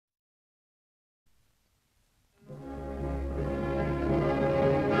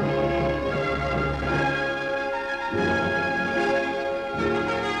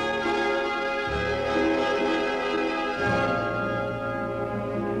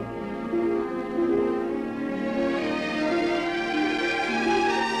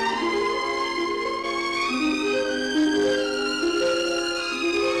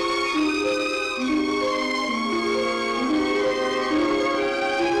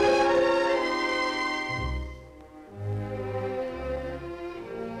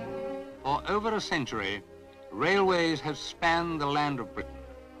For over a century, railways have spanned the land of Britain,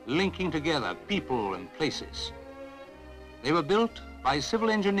 linking together people and places. They were built by civil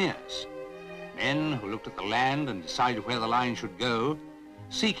engineers, men who looked at the land and decided where the line should go,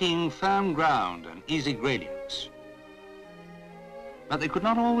 seeking firm ground and easy gradients. But they could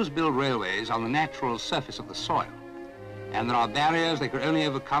not always build railways on the natural surface of the soil, and there are barriers they could only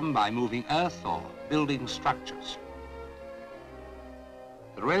overcome by moving earth or building structures.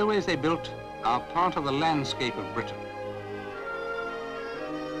 The railways they built are part of the landscape of Britain.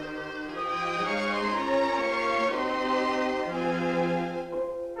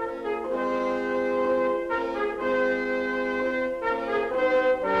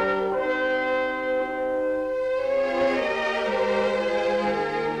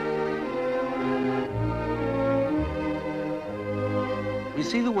 We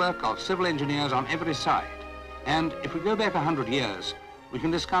see the work of civil engineers on every side, and if we go back 100 years, we can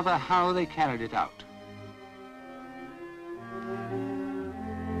discover how they carried it out.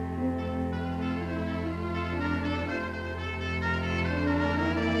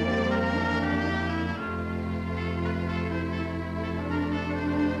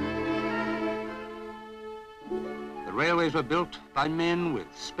 The railways were built by men with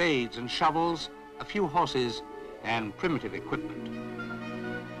spades and shovels, a few horses, and primitive equipment.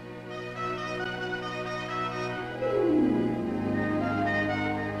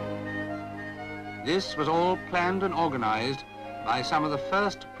 This was all planned and organized by some of the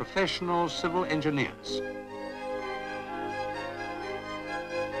first professional civil engineers.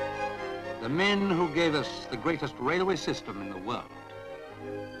 The men who gave us the greatest railway system in the world.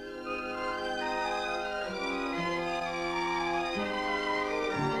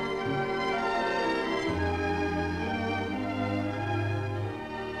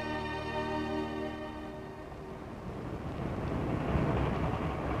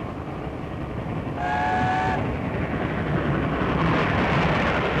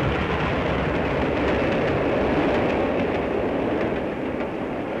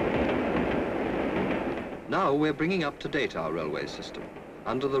 Now we're bringing up to date our railway system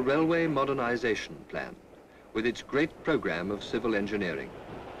under the Railway Modernization Plan, with its great program of civil engineering.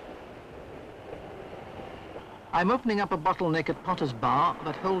 I'm opening up a bottleneck at Potter's Bar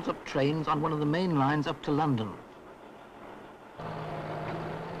that holds up trains on one of the main lines up to London.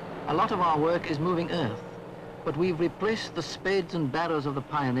 A lot of our work is moving earth, but we've replaced the spades and barrows of the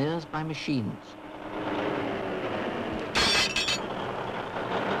pioneers by machines.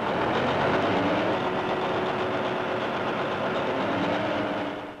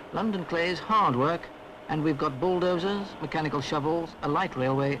 London clay is hard work, and we've got bulldozers, mechanical shovels, a light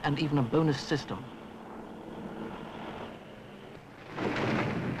railway, and even a bonus system.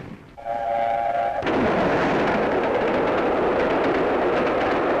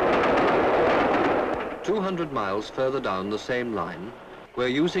 "200 miles further down the same line, we're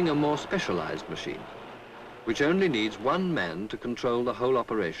using a more specialized machine, which only needs one man to control the whole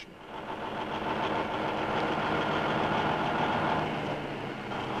operation.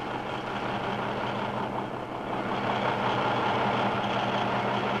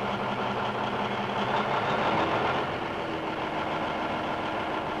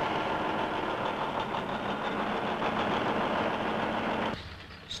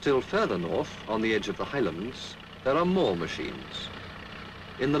 Still further north, on the edge of the Highlands, there are more machines.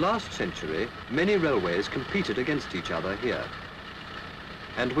 In the last century, many railways competed against each other here.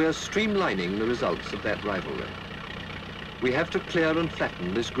 And we're streamlining the results of that rivalry. We have to clear and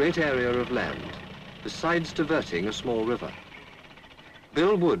flatten this great area of land, besides diverting a small river.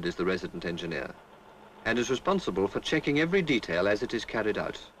 Bill Wood is the resident engineer, and is responsible for checking every detail as it is carried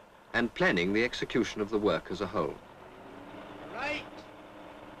out, and planning the execution of the work as a whole. Right.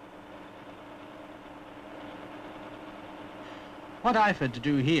 What I've had to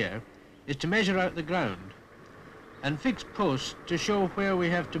do here is to measure out the ground and fix posts to show where we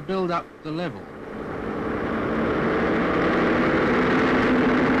have to build up the level.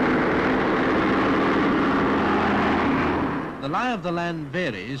 The lie of the land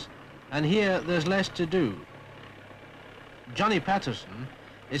varies, and here there's less to do. Johnny Patterson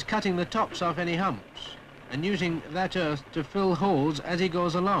is cutting the tops off any humps and using that earth to fill holes as he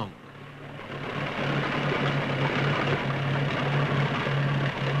goes along.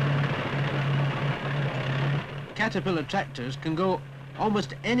 Caterpillar tractors can go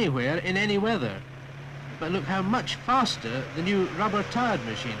almost anywhere in any weather, but look how much faster the new rubber-tired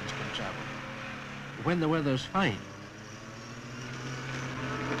machines can travel when the weather's fine.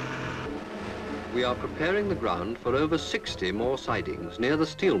 We are preparing the ground for over 60 more sidings near the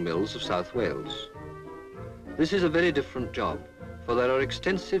steel mills of South Wales. This is a very different job, for there are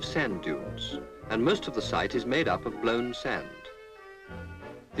extensive sand dunes, and most of the site is made up of blown sand.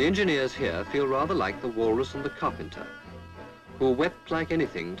 The engineers here feel rather like the walrus and the carpenter, who wept like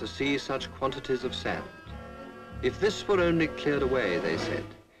anything to see such quantities of sand. If this were only cleared away, they said,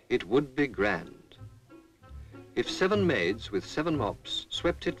 it would be grand. If 7 maids with 7 mops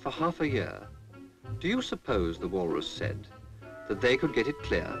swept it for half a year, do you suppose, the walrus said, that they could get it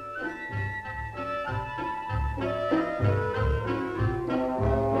clear?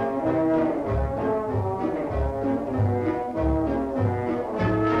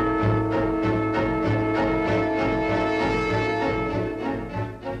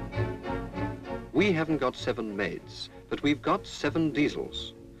 We haven't got 7 maids, but we've got 7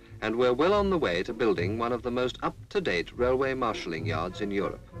 diesels, and we're well on the way to building one of the most up-to-date railway marshalling yards in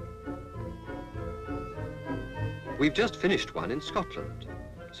Europe. We've just finished one in Scotland,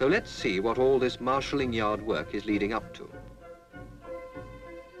 so let's see what all this marshalling yard work is leading up to.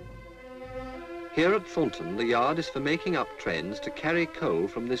 Here at Thornton, the yard is for making up trains to carry coal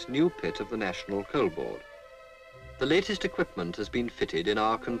from this new pit of the National Coal Board. The latest equipment has been fitted in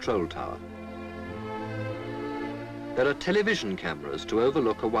our control tower. There are television cameras to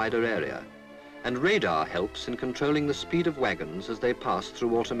overlook a wider area, and radar helps in controlling the speed of wagons as they pass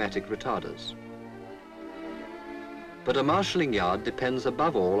through automatic retarders. But a marshalling yard depends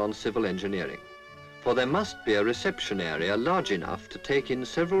above all on civil engineering, for there must be a reception area large enough to take in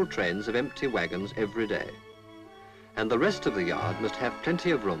several trains of empty wagons every day. And the rest of the yard must have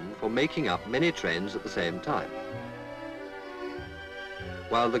plenty of room for making up many trains at the same time.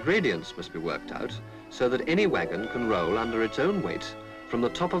 While the gradients must be worked out so that any wagon can roll under its own weight from the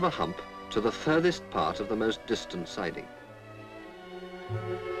top of a hump to the furthest part of the most distant siding.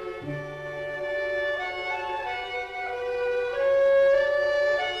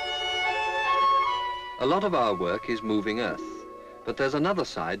 A lot of our work is moving earth, but there's another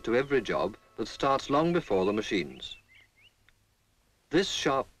side to every job that starts long before the machines. This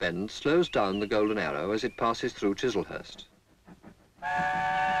sharp bend slows down the Golden Arrow as it passes through Chislehurst.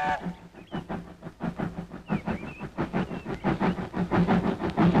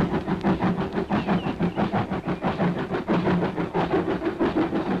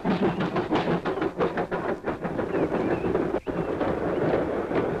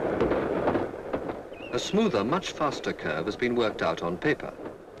 A smoother, much faster curve has been worked out on paper.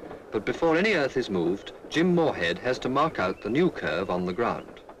 But before any earth is moved, Jim Moorhead has to mark out the new curve on the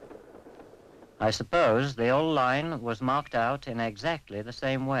ground. I suppose the old line was marked out in exactly the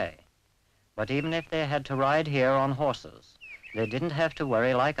same way. But even if they had to ride here on horses, they didn't have to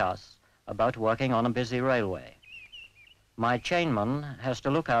worry like us about working on a busy railway. My chainman has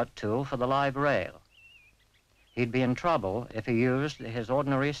to look out too for the live rail. He'd be in trouble if he used his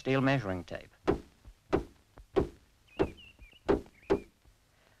ordinary steel measuring tape.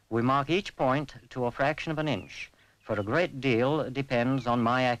 We mark each point to a fraction of an inch, for a great deal depends on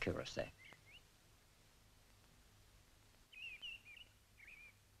my accuracy.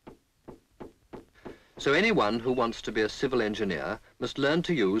 So anyone who wants to be a civil engineer must learn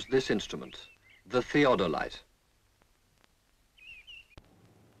to use this instrument, the theodolite.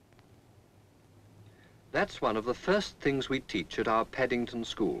 That's one of the first things we teach at our Paddington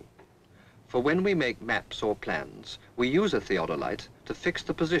school. For when we make maps or plans, we use a theodolite to fix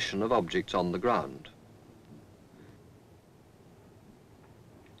the position of objects on the ground.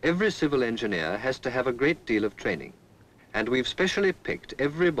 Every civil engineer has to have a great deal of training, and we've specially picked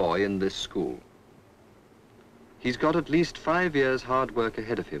every boy in this school. He's got at least 5 years' hard work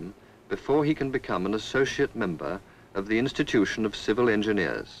ahead of him before he can become an associate member of the Institution of Civil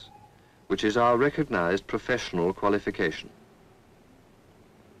Engineers, which is our recognized professional qualification.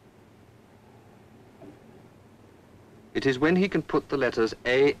 It is when he can put the letters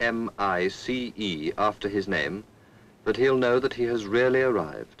A-M-I-C-E after his name that he'll know that he has really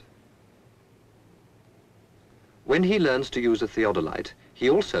arrived. When he learns to use a theodolite, he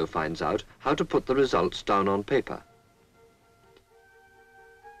also finds out how to put the results down on paper.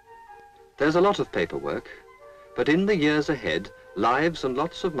 There's a lot of paperwork, but in the years ahead, lives and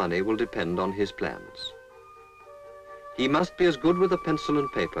lots of money will depend on his plans. He must be as good with a pencil and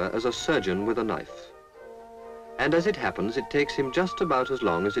paper as a surgeon with a knife. And as it happens, it takes him just about as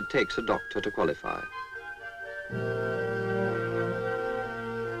long as it takes a doctor to qualify.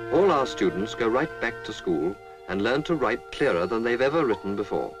 All our students go right back to school and learn to write clearer than they've ever written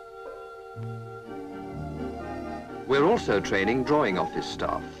before. We're also training drawing office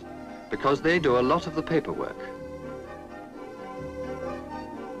staff, because they do a lot of the paperwork.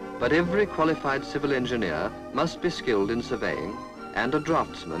 But every qualified civil engineer must be skilled in surveying and a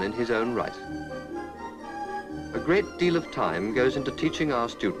draftsman in his own right. A great deal of time goes into teaching our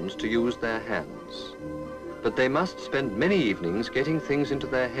students to use their hands. But they must spend many evenings getting things into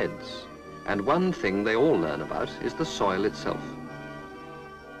their heads. And one thing they all learn about is the soil itself.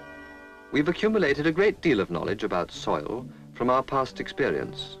 We've accumulated a great deal of knowledge about soil from our past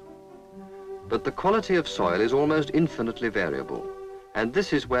experience. But the quality of soil is almost infinitely variable, and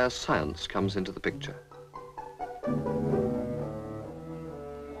this is where science comes into the picture.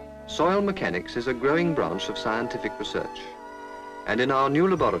 Soil mechanics is a growing branch of scientific research, and in our new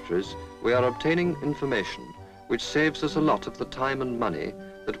laboratories we are obtaining information which saves us a lot of the time and money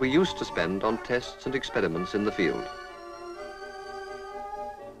that we used to spend on tests and experiments in the field.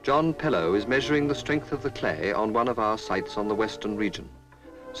 John Pellow is measuring the strength of the clay on one of our sites on the western region,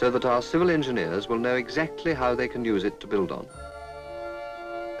 so that our civil engineers will know exactly how they can use it to build on.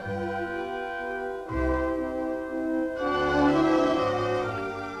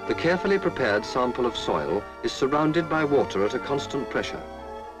 The carefully prepared sample of soil is surrounded by water at a constant pressure.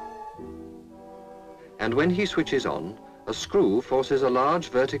 And when he switches on, a screw forces a large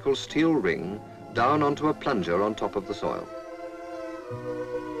vertical steel ring down onto a plunger on top of the soil.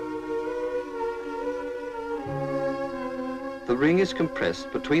 The ring is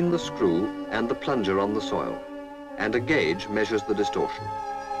compressed between the screw and the plunger on the soil, and a gauge measures the distortion.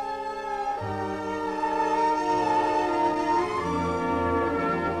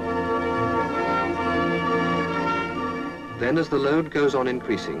 Then as the load goes on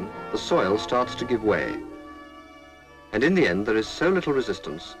increasing, the soil starts to give way. And in the end, there is so little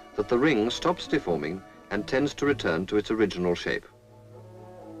resistance that the ring stops deforming and tends to return to its original shape.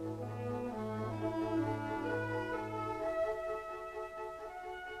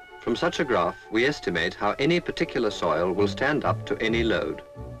 From such a graph, we estimate how any particular soil will stand up to any load.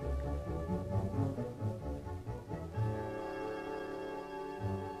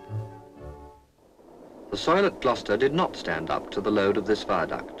 The soil at Gloucester did not stand up to the load of this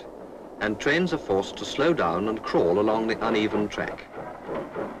viaduct, and trains are forced to slow down and crawl along the uneven track.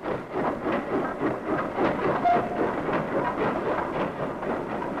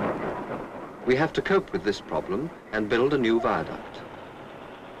 We have to cope with this problem and build a new viaduct.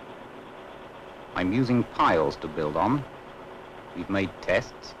 I'm using piles to build on. We've made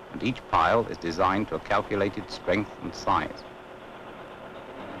tests, and each pile is designed to a calculated strength and size.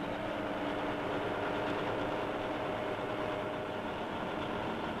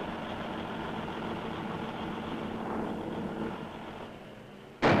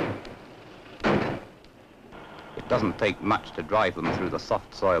 It doesn't take much to drive them through the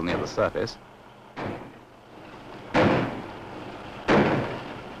soft soil near the surface.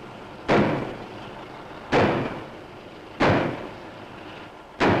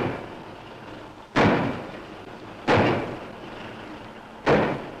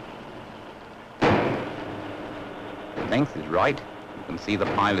 The length is right. You can see the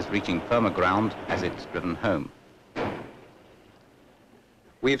pile is reaching firmer ground as it's driven home.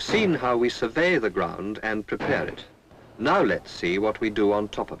 We've seen how we survey the ground and prepare it. Now let's see what we do on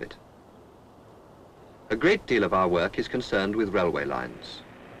top of it. A great deal of our work is concerned with railway lines.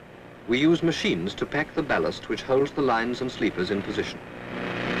 We use machines to pack the ballast which holds the lines and sleepers in position.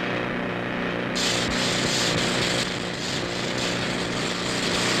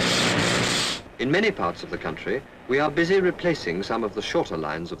 In many parts of the country, we are busy replacing some of the shorter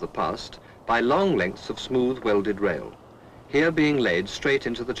lines of the past by long lengths of smooth welded rail, here being laid straight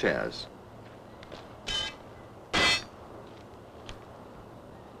into the chairs.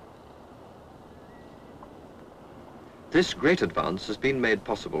 This great advance has been made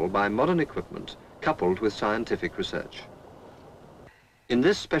possible by modern equipment coupled with scientific research. In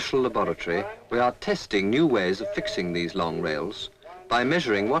this special laboratory, we are testing new ways of fixing these long rails by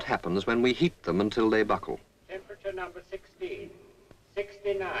measuring what happens when we heat them until they buckle. Temperature number 16,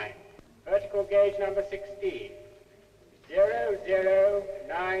 69, vertical gauge number 16.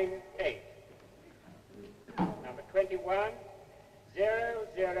 0098. Number 21,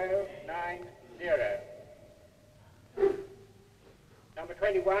 0090. Number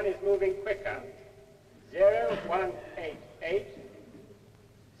 21 is moving quicker. 0188,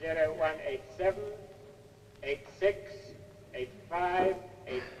 0187, 86, 85,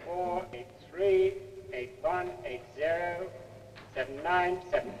 84, 83, 81, 80, 79,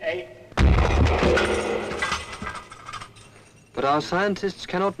 78. But our scientists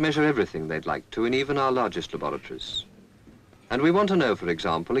cannot measure everything they'd like to in even our largest laboratories. And we want to know, for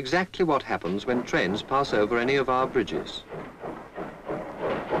example, exactly what happens when trains pass over any of our bridges.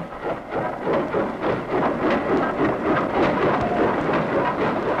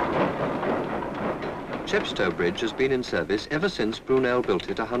 Chepstow Bridge has been in service ever since Brunel built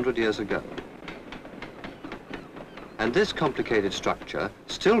it 100 years ago. And this complicated structure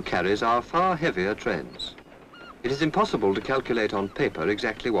still carries our far heavier trains. It is impossible to calculate on paper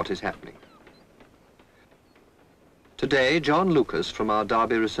exactly what is happening. Today, John Lucas from our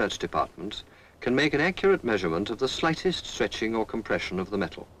Derby Research Department can make an accurate measurement of the slightest stretching or compression of the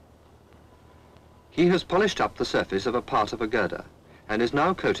metal. He has polished up the surface of a part of a girder and is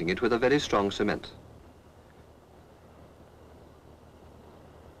now coating it with a very strong cement.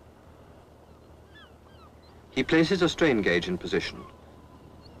 He places a strain gauge in position.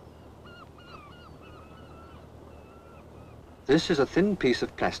 This is a thin piece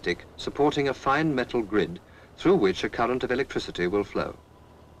of plastic supporting a fine metal grid through which a current of electricity will flow.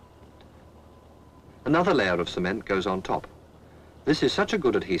 Another layer of cement goes on top. This is such a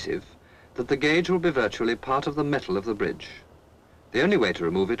good adhesive that the gauge will be virtually part of the metal of the bridge. The only way to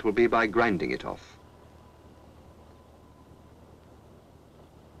remove it will be by grinding it off.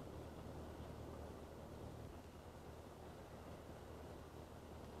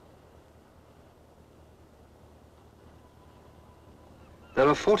 There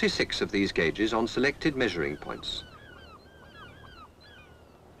are 46 of these gauges on selected measuring points,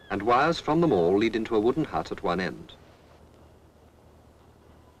 and wires from them all lead into a wooden hut at one end.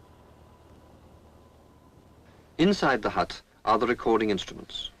 Inside the hut are the recording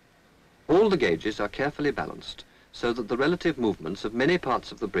instruments. All the gauges are carefully balanced so that the relative movements of many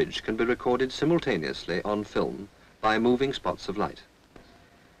parts of the bridge can be recorded simultaneously on film by moving spots of light.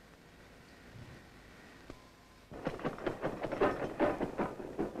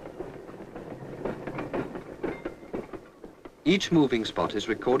 Each moving spot is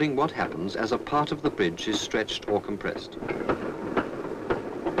recording what happens as a part of the bridge is stretched or compressed.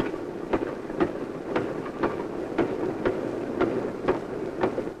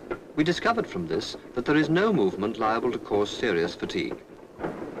 We discovered from this that there is no movement liable to cause serious fatigue.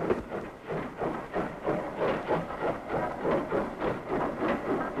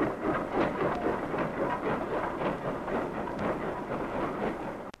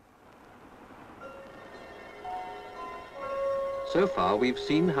 So far, we've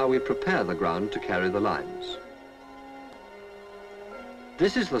seen how we prepare the ground to carry the lines.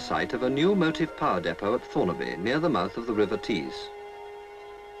 This is the site of a new motive power depot at Thornaby, near the mouth of the River Tees.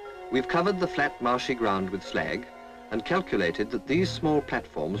 We've covered the flat, marshy ground with slag and calculated that these small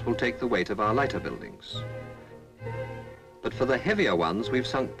platforms will take the weight of our lighter buildings. But for the heavier ones, we've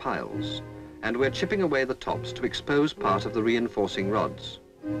sunk piles, and we're chipping away the tops to expose part of the reinforcing rods.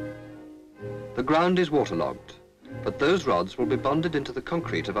 The ground is waterlogged, but those rods will be bonded into the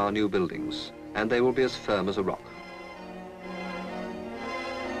concrete of our new buildings, and they will be as firm as a rock.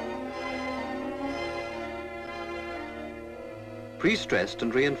 Pre-stressed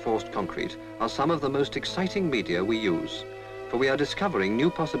and reinforced concrete are some of the most exciting media we use, for we are discovering new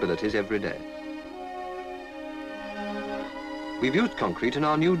possibilities every day. We've used concrete in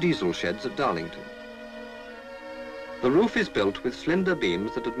our new diesel sheds at Darlington. The roof is built with slender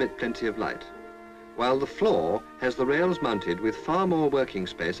beams that admit plenty of light, while the floor has the rails mounted with far more working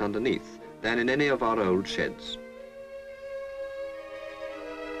space underneath than in any of our old sheds.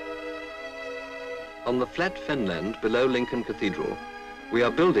 On the flat fenland below Lincoln Cathedral, we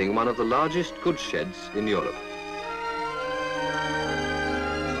are building one of the largest goods sheds in Europe.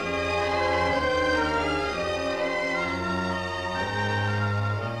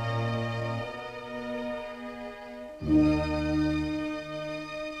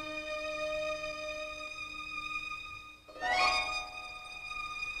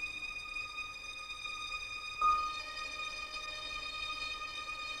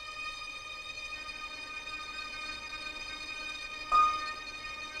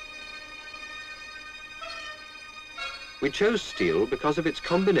 We chose steel because of its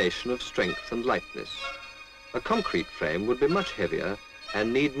combination of strength and lightness. A concrete frame would be much heavier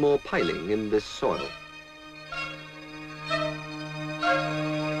and need more piling in this soil.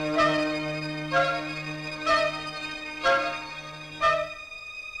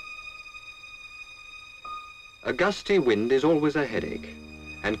 A gusty wind is always a headache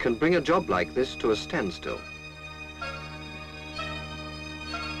and can bring a job like this to a standstill.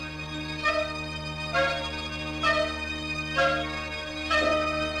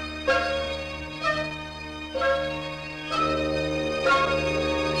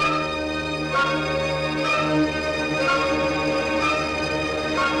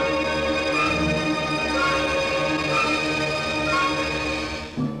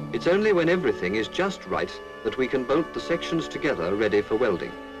 It's only when everything is just right that we can bolt the sections together ready for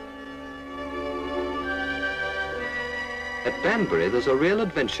welding. At Banbury, there's a real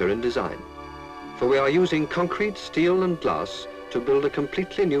adventure in design, for we are using concrete, steel and glass to build a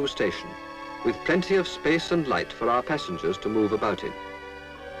completely new station. with plenty of space and light for our passengers to move about in.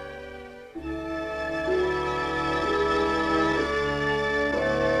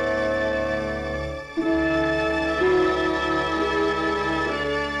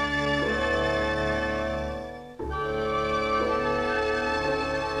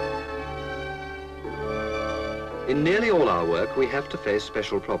 In nearly all our work, we have to face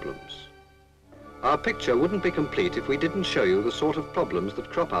special problems. Our picture wouldn't be complete if we didn't show you the sort of problems that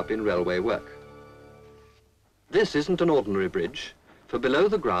crop up in railway work. This isn't an ordinary bridge, for below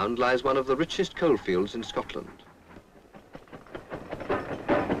the ground lies one of the richest coal fields in Scotland.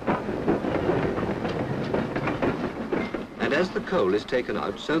 And as the coal is taken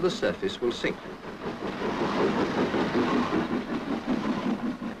out, so the surface will sink.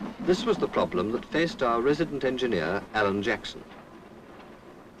 This was the problem that faced our resident engineer, Alan Jackson.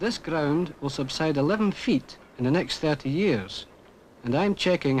 This ground will subside 11 feet in the next 30 years, and I'm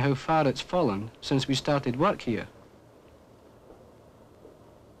checking how far it's fallen since we started work here.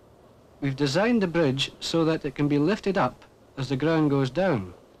 We've designed the bridge so that it can be lifted up as the ground goes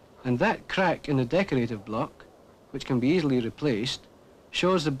down, and that crack in the decorative block, which can be easily replaced,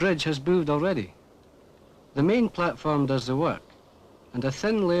 shows the bridge has moved already. The main platform does the work, and a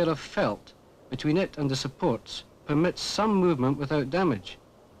thin layer of felt between it and the supports permits some movement without damage.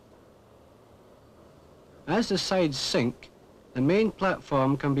 As the sides sink, the main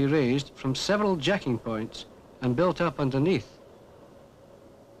platform can be raised from several jacking points and built up underneath.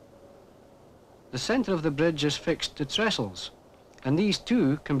 The center of the bridge is fixed to trestles, and these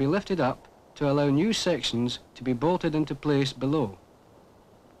too can be lifted up to allow new sections to be bolted into place below.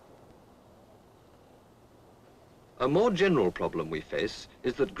 A more general problem we face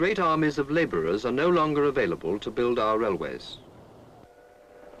is that great armies of labourers are no longer available to build our railways.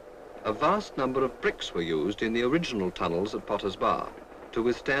 A vast number of bricks were used in the original tunnels at Potter's Bar to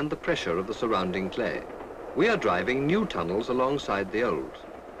withstand the pressure of the surrounding clay. We are driving new tunnels alongside the old,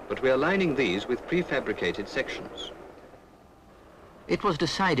 but we are lining these with prefabricated sections. It was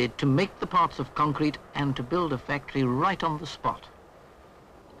decided to make the parts of concrete and to build a factory right on the spot.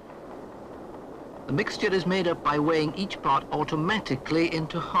 The mixture is made up by weighing each part automatically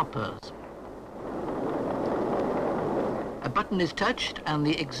into hoppers. A button is touched and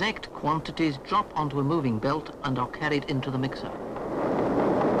the exact quantities drop onto a moving belt and are carried into the mixer.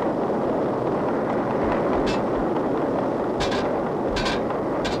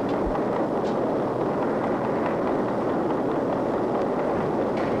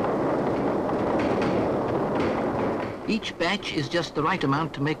 Each batch is just the right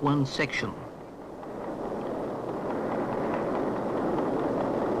amount to make one section.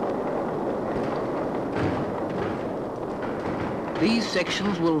 These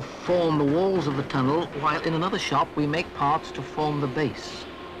sections will form the walls of the tunnel, while in another shop we make parts to form the base.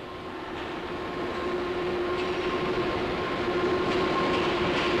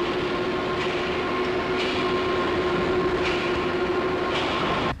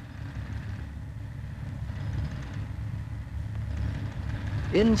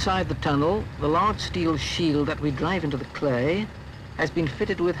 Inside the tunnel, the large steel shield that we drive into the clay has been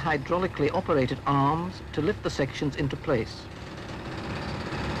fitted with hydraulically operated arms to lift the sections into place.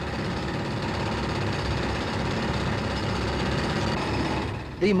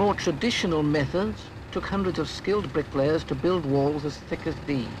 The more traditional methods took hundreds of skilled bricklayers to build walls as thick as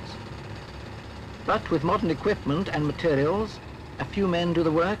these. But with modern equipment and materials, a few men do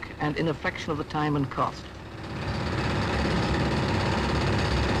the work and in a fraction of the time and cost.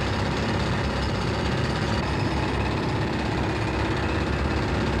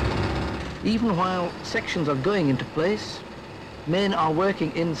 Even while sections are going into place, men are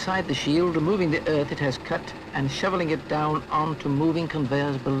working inside the shield, removing the earth it has cut and shoveling it down onto moving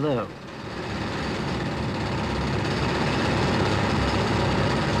conveyors below.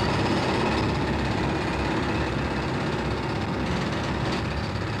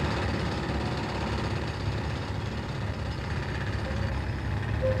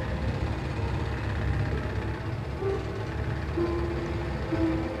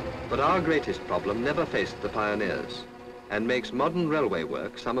 But our greatest problem never faced the pioneers, and makes modern railway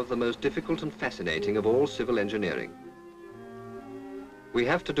work some of the most difficult and fascinating of all civil engineering. We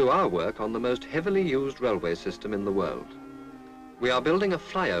have to do our work on the most heavily used railway system in the world. We are building a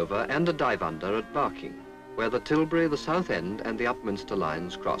flyover and a dive-under at Barking, where the Tilbury, the Southend and the Upminster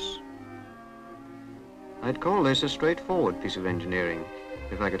lines cross. I'd call this a straightforward piece of engineering,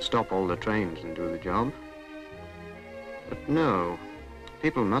 if I could stop all the trains and do the job. But no,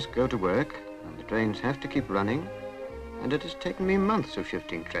 people must go to work, and the trains have to keep running, and it has taken me months of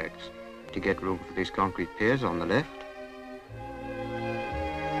shifting tracks to get room for these concrete piers on the left.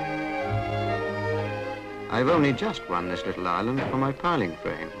 I've only just won this little island for my piling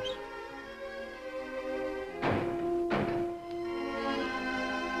frames.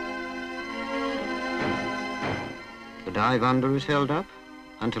 The dive under is held up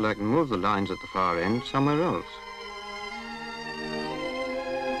until I can move the lines at the far end somewhere else.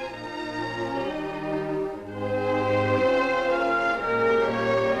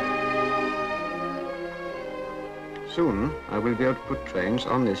 Soon I will be able to put trains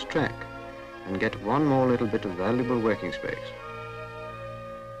on this track and get one more little bit of valuable working space.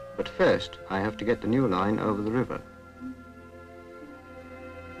 But first I have to get the new line over the river.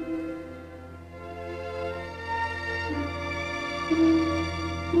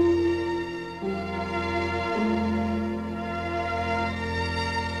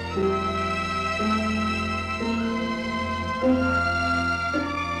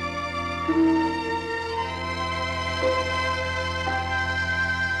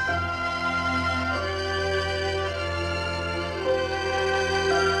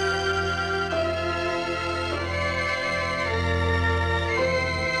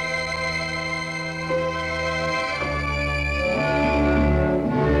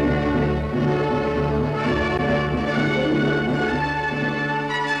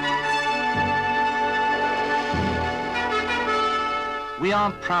 We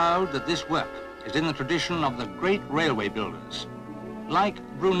are proud that this work is in the tradition of the great railway builders, like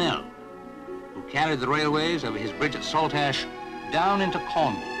Brunel, who carried the railways over his bridge at Saltash down into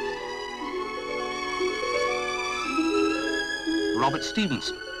Cornwall. Robert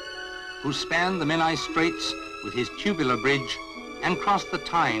Stevenson, who spanned the Menai Straits with his tubular bridge and crossed the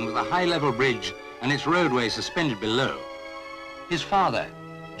Tyne with a high-level bridge and its roadway suspended below. His father,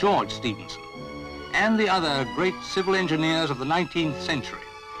 George Stevenson, and the other great civil engineers of the 19th century,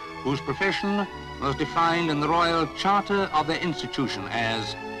 whose profession was defined in the Royal Charter of their institution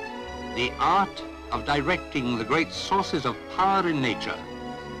as the art of directing the great sources of power in nature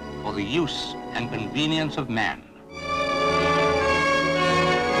for the use and convenience of man.